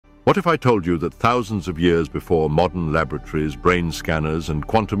What if I told you that thousands of years before modern laboratories, brain scanners, and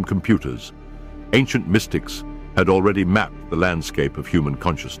quantum computers, ancient mystics had already mapped the landscape of human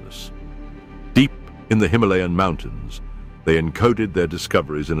consciousness? Deep in the Himalayan mountains, they encoded their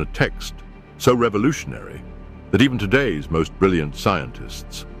discoveries in a text so revolutionary that even today's most brilliant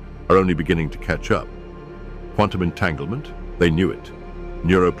scientists are only beginning to catch up. Quantum entanglement, they knew it.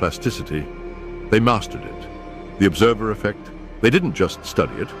 Neuroplasticity, they mastered it. The observer effect, they didn't just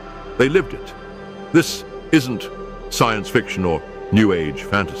study it, they lived it. This isn't science fiction or New Age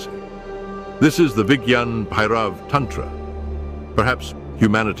fantasy. This is the Vigyan Bhairav Tantra, perhaps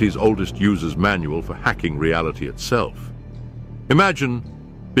humanity's oldest user's manual for hacking reality itself. Imagine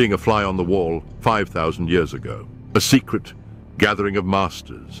being a fly on the wall 5,000 years ago, a secret gathering of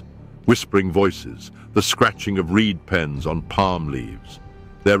masters, whispering voices, the scratching of reed pens on palm leaves.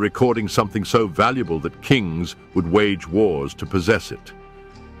 They're recording something so valuable that kings would wage wars to possess it,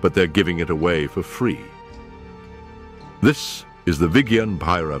 but they're giving it away for free. This is the Vigyan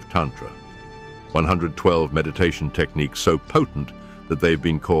Bhairav Tantra, 112 meditation techniques so potent that they've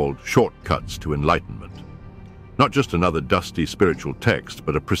been called shortcuts to enlightenment. Not just another dusty spiritual text,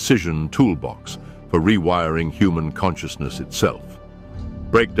 but a precision toolbox for rewiring human consciousness itself.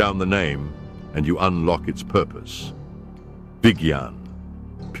 Break down the name, and you unlock its purpose. Vigyan,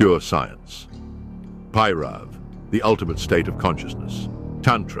 pure science. Bhairav, the ultimate state of consciousness.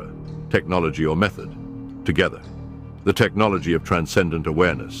 Tantra, technology or method. Together, the technology of transcendent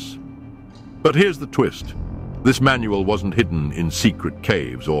awareness. But here's the twist. This manual wasn't hidden in secret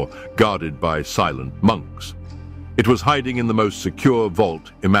caves or guarded by silent monks. It was hiding in the most secure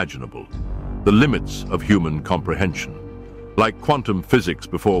vault imaginable, the limits of human comprehension. Like quantum physics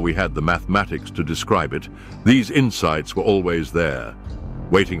before we had the mathematics to describe it, these insights were always there,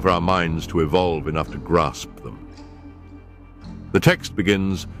 waiting for our minds to evolve enough to grasp them. The text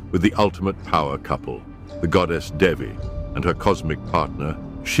begins with the ultimate power couple, the goddess Devi and her cosmic partner,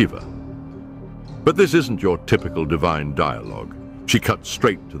 Shiva. But this isn't your typical divine dialogue. She cuts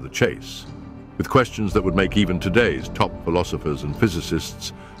straight to the chase, with questions that would make even today's top philosophers and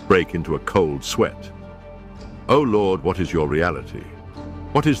physicists break into a cold sweat. Oh Lord, what is your reality?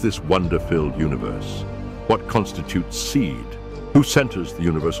 What is this wonder-filled universe? What constitutes seed? Who centers the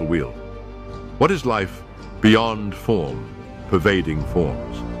universal wheel? What is life beyond form, pervading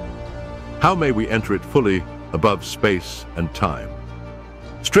forms? How may we enter it fully above space and time?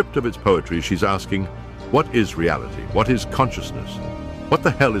 Stripped of its poetry, she's asking, what is reality? What is consciousness? What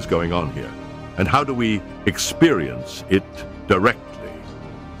the hell is going on here? And how do we experience it directly?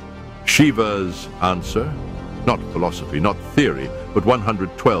 Shiva's answer? Not philosophy, not theory, but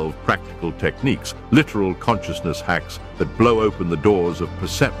 112 practical techniques, literal consciousness hacks that blow open the doors of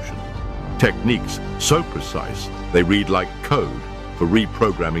perception. Techniques so precise, they read like code for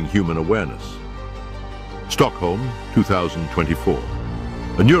reprogramming human awareness. Stockholm, 2024.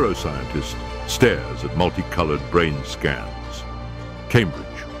 A neuroscientist stares at multicolored brain scans. Cambridge.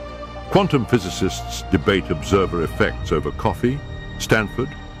 Quantum physicists debate observer effects over coffee. Stanford.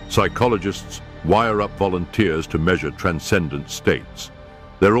 Psychologists wire up volunteers to measure transcendent states.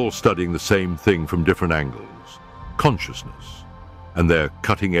 They're all studying the same thing from different angles. Consciousness. And their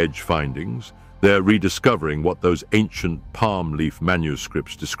cutting-edge findings, they're rediscovering what those ancient palm leaf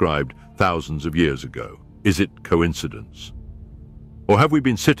manuscripts described thousands of years ago. Is it coincidence? Or have we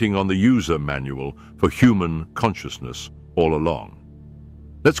been sitting on the user manual for human consciousness all along?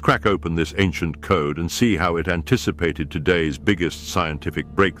 Let's crack open this ancient code and see how it anticipated today's biggest scientific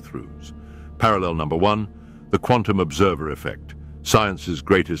breakthroughs. Parallel number 1, the quantum observer effect, science's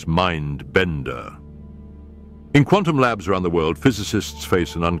greatest mind bender. In quantum labs around the world, physicists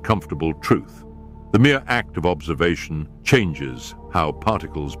face an uncomfortable truth. The mere act of observation changes how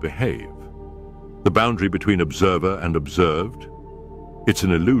particles behave. The boundary between observer and observed? It's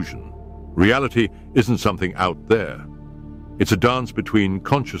an illusion. Reality isn't something out there. It's a dance between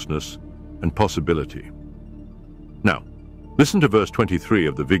consciousness and possibility. Now, listen to verse 23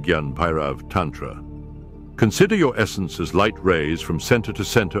 of the Vigyan Bhairav Tantra. Consider your essence as light rays from center to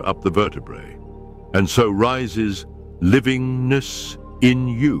center up the vertebrae, and so rises livingness in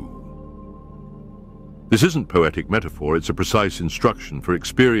you. This isn't poetic metaphor, it's a precise instruction for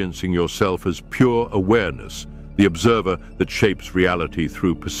experiencing yourself as pure awareness, the observer that shapes reality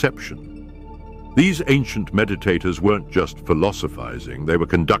through perception. These ancient meditators weren't just philosophizing, they were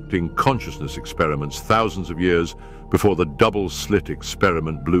conducting consciousness experiments thousands of years before the double-slit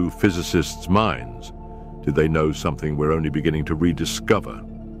experiment blew physicists' minds. Did they know something we're only beginning to rediscover?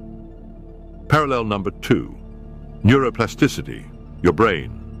 Parallel number 2, neuroplasticity, your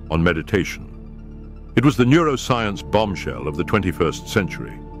brain on meditation. It was the neuroscience bombshell of the 21st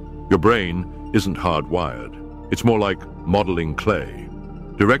century. Your brain isn't hardwired. It's more like modeling clay.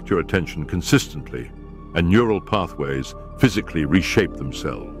 Direct your attention consistently, and neural pathways physically reshape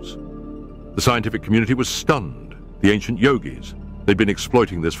themselves. The scientific community was stunned. The ancient yogis, they'd been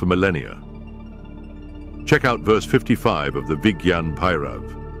exploiting this for millennia. Check out verse 55 of the Vigyan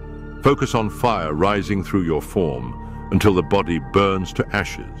Bhairav. Focus on fire rising through your form until the body burns to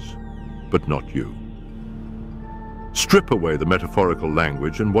ashes, but not you. Strip away the metaphorical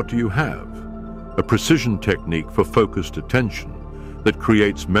language, and what do you have? A precision technique for focused attention that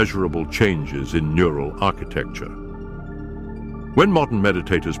creates measurable changes in neural architecture. When modern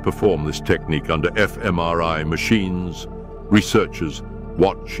meditators perform this technique under fMRI machines, researchers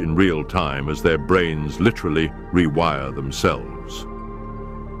watch in real time as their brains literally rewire themselves.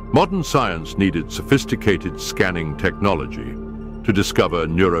 Modern science needed sophisticated scanning technology to discover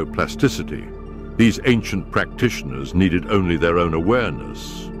neuroplasticity. These ancient practitioners needed only their own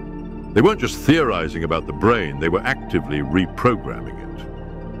awareness. They weren't just theorizing about the brain, they were actively reprogramming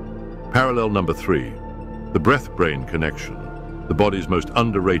it. Parallel number 3, the breath-brain connection, the body's most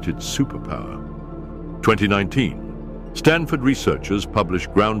underrated superpower. 2019, Stanford researchers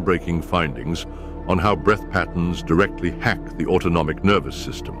published groundbreaking findings on how breath patterns directly hack the autonomic nervous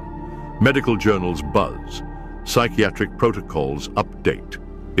system. Medical journals buzz, psychiatric protocols update.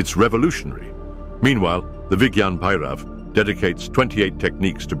 It's revolutionary. Meanwhile, the Vigyan Bhairav dedicates 28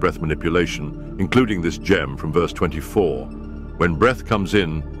 techniques to breath manipulation, including this gem from verse 24. When breath comes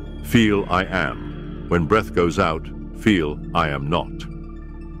in, feel I am. When breath goes out, feel I am not.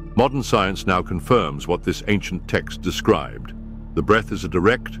 Modern science now confirms what this ancient text described. The breath is a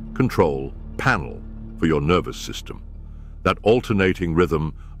direct control panel for your nervous system. That alternating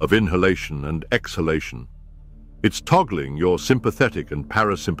rhythm of inhalation and exhalation. It's toggling your sympathetic and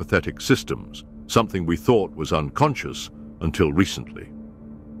parasympathetic systems, something we thought was unconscious until recently.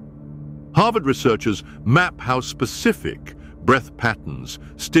 Harvard researchers map how specific breath patterns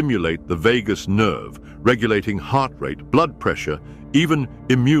stimulate the vagus nerve, regulating heart rate, blood pressure, even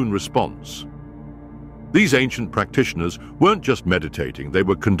immune response. These ancient practitioners weren't just meditating, they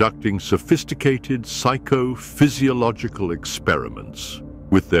were conducting sophisticated psychophysiological experiments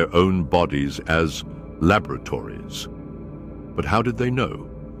with their own bodies as laboratories. But how did they know?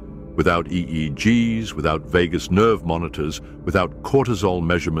 Without EEGs, without vagus nerve monitors, without cortisol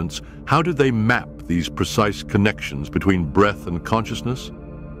measurements, how did they map these precise connections between breath and consciousness?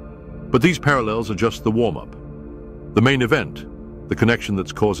 But these parallels are just the warm-up. The main event, the connection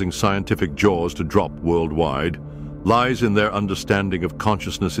that's causing scientific jaws to drop worldwide, lies in their understanding of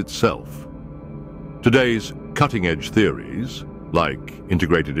consciousness itself. Today's cutting-edge theories, like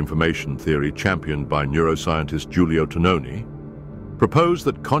integrated information theory championed by neuroscientist Giulio Tononi, propose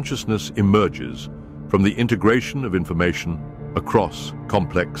that consciousness emerges from the integration of information across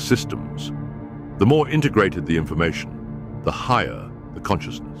complex systems. The more integrated the information, the higher the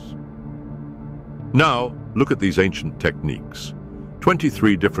consciousness. Now, look at these ancient techniques.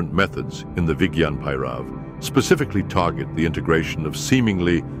 23 different methods in the Vigyan Bhairav specifically target the integration of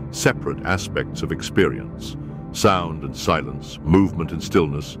seemingly separate aspects of experience, sound and silence, movement and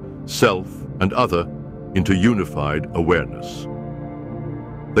stillness, self and other, into unified awareness.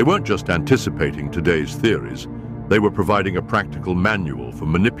 They weren't just anticipating today's theories, they were providing a practical manual for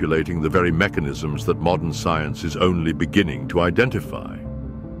manipulating the very mechanisms that modern science is only beginning to identify.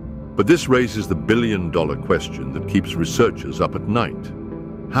 But this raises the billion-dollar question that keeps researchers up at night.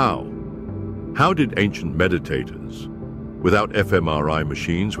 How? How did ancient meditators, without fMRI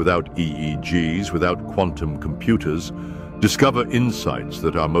machines, without EEGs, without quantum computers, discover insights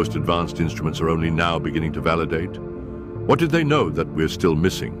that our most advanced instruments are only now beginning to validate? What did they know that we're still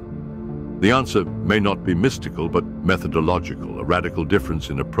missing? The answer may not be mystical, but methodological, a radical difference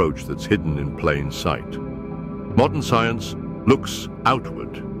in approach that's hidden in plain sight. Modern science looks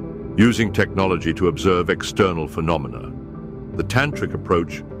outward, using technology to observe external phenomena. The tantric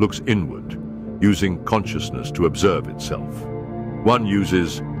approach looks inward, using consciousness to observe itself. One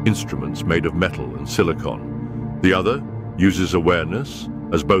uses instruments made of metal and silicon. The other uses awareness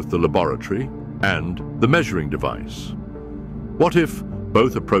as both the laboratory and the measuring device. What if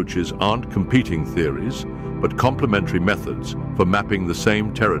both approaches aren't competing theories, but complementary methods for mapping the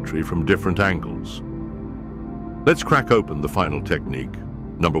same territory from different angles? Let's crack open the final technique,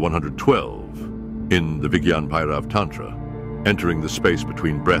 number 112, in the Vigyan Bhairav Tantra. Entering the space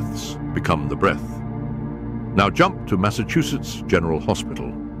between breaths, become the breath. Now jump to Massachusetts General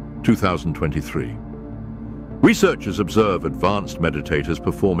Hospital, 2023. Researchers observe advanced meditators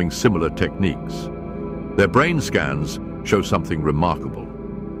performing similar techniques. Their brain scans show something remarkable.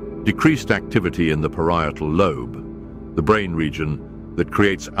 Decreased activity in the parietal lobe, the brain region that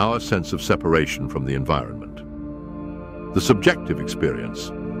creates our sense of separation from the environment. The subjective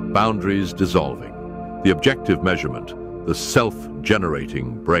experience, boundaries dissolving. The objective measurement, the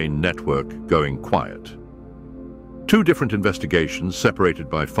self-generating brain network going quiet. Two different investigations separated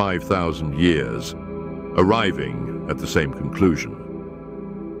by 5,000 years, arriving at the same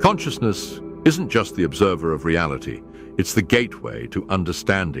conclusion. Consciousness isn't just the observer of reality, it's the gateway to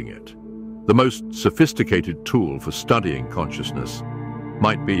understanding it. The most sophisticated tool for studying consciousness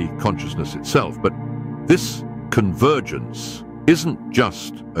might be consciousness itself, but this convergence isn't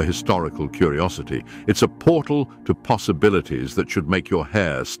just a historical curiosity. It's a portal to possibilities that should make your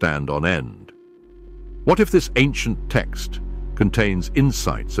hair stand on end. What if this ancient text contains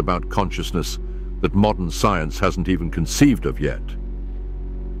insights about consciousness that modern science hasn't even conceived of yet?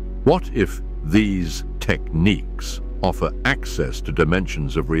 What if these techniques offer access to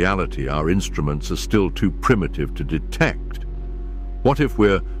dimensions of reality our instruments are still too primitive to detect? What if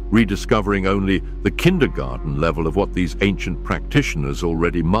we're rediscovering only the kindergarten level of what these ancient practitioners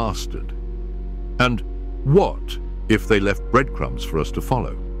already mastered? And what if they left breadcrumbs for us to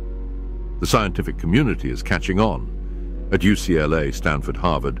follow? The scientific community is catching on. At UCLA, Stanford,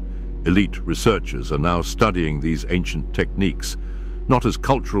 Harvard, elite researchers are now studying these ancient techniques, not as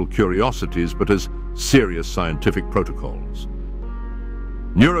cultural curiosities, but as serious scientific protocols.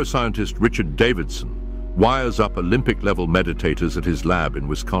 Neuroscientist Richard Davidson wires up Olympic-level meditators at his lab in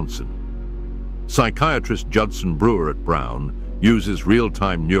Wisconsin. Psychiatrist Judson Brewer at Brown uses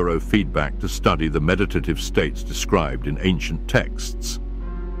real-time neurofeedback to study the meditative states described in ancient texts.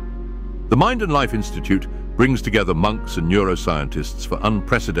 The Mind and Life Institute brings together monks and neuroscientists for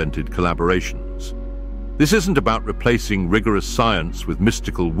unprecedented collaborations. This isn't about replacing rigorous science with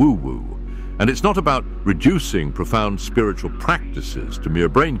mystical woo-woo, and it's not about reducing profound spiritual practices to mere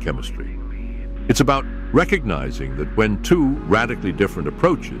brain chemistry. It's about recognizing that when two radically different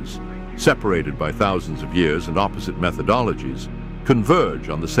approaches, separated by thousands of years and opposite methodologies, converge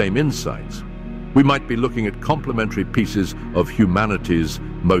on the same insights, we might be looking at complementary pieces of humanity's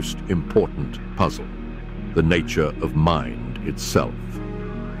most important puzzle, the nature of mind itself.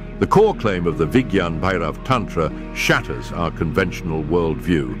 The core claim of the Vigyan Bhairav Tantra shatters our conventional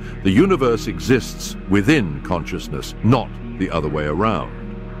worldview. The universe exists within consciousness, not the other way around.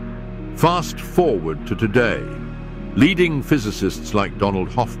 Fast forward to today. Leading physicists like Donald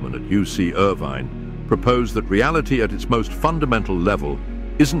Hoffman at UC Irvine propose that reality at its most fundamental level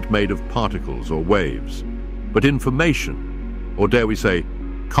isn't made of particles or waves, but information, or dare we say,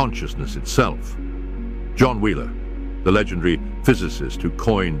 consciousness itself. John Wheeler, the legendary physicist who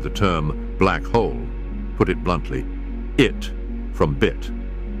coined the term black hole, put it bluntly, it from bit,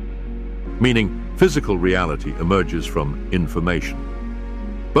 meaning physical reality emerges from information.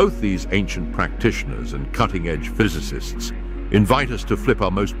 Both these ancient practitioners and cutting-edge physicists invite us to flip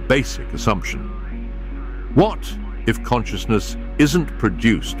our most basic assumption. What if consciousness isn't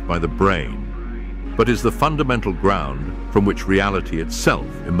produced by the brain, but is the fundamental ground from which reality itself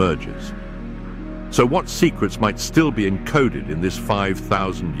emerges? So what secrets might still be encoded in this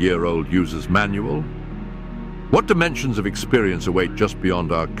 5,000-year-old user's manual? What dimensions of experience await just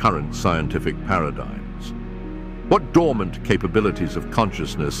beyond our current scientific paradigms? What dormant capabilities of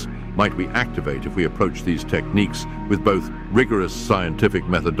consciousness might we activate if we approach these techniques with both rigorous scientific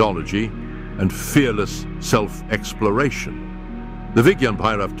methodology and fearless self-exploration? The Vigyan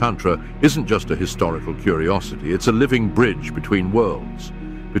Bhairav Tantra isn't just a historical curiosity, it's a living bridge between worlds,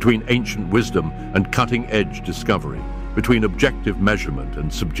 between ancient wisdom and cutting-edge discovery, between objective measurement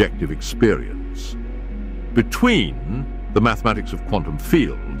and subjective experience, between the mathematics of quantum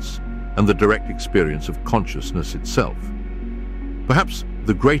fields and the direct experience of consciousness itself. Perhaps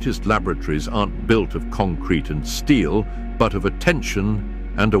the greatest laboratories aren't built of concrete and steel, but of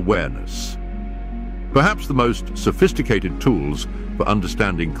attention and awareness. Perhaps the most sophisticated tools for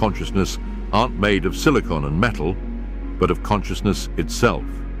understanding consciousness aren't made of silicon and metal, but of consciousness itself.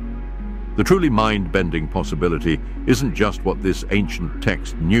 The truly mind-bending possibility isn't just what this ancient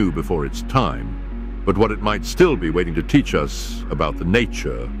text knew before its time, but what it might still be waiting to teach us about the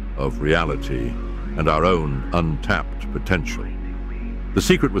nature of reality and our own untapped potential. The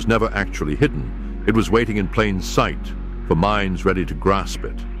secret was never actually hidden. It was waiting in plain sight for minds ready to grasp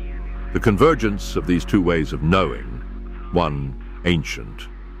it. The convergence of these two ways of knowing, one ancient,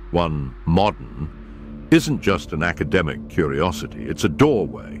 one modern, isn't just an academic curiosity, it's a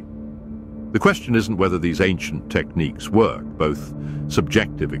doorway. The question isn't whether these ancient techniques work. Both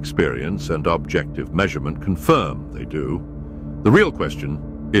subjective experience and objective measurement confirm they do. The real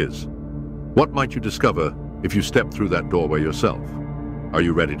question is, what might you discover if you step through that doorway yourself? Are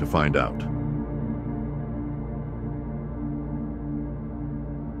you ready to find out?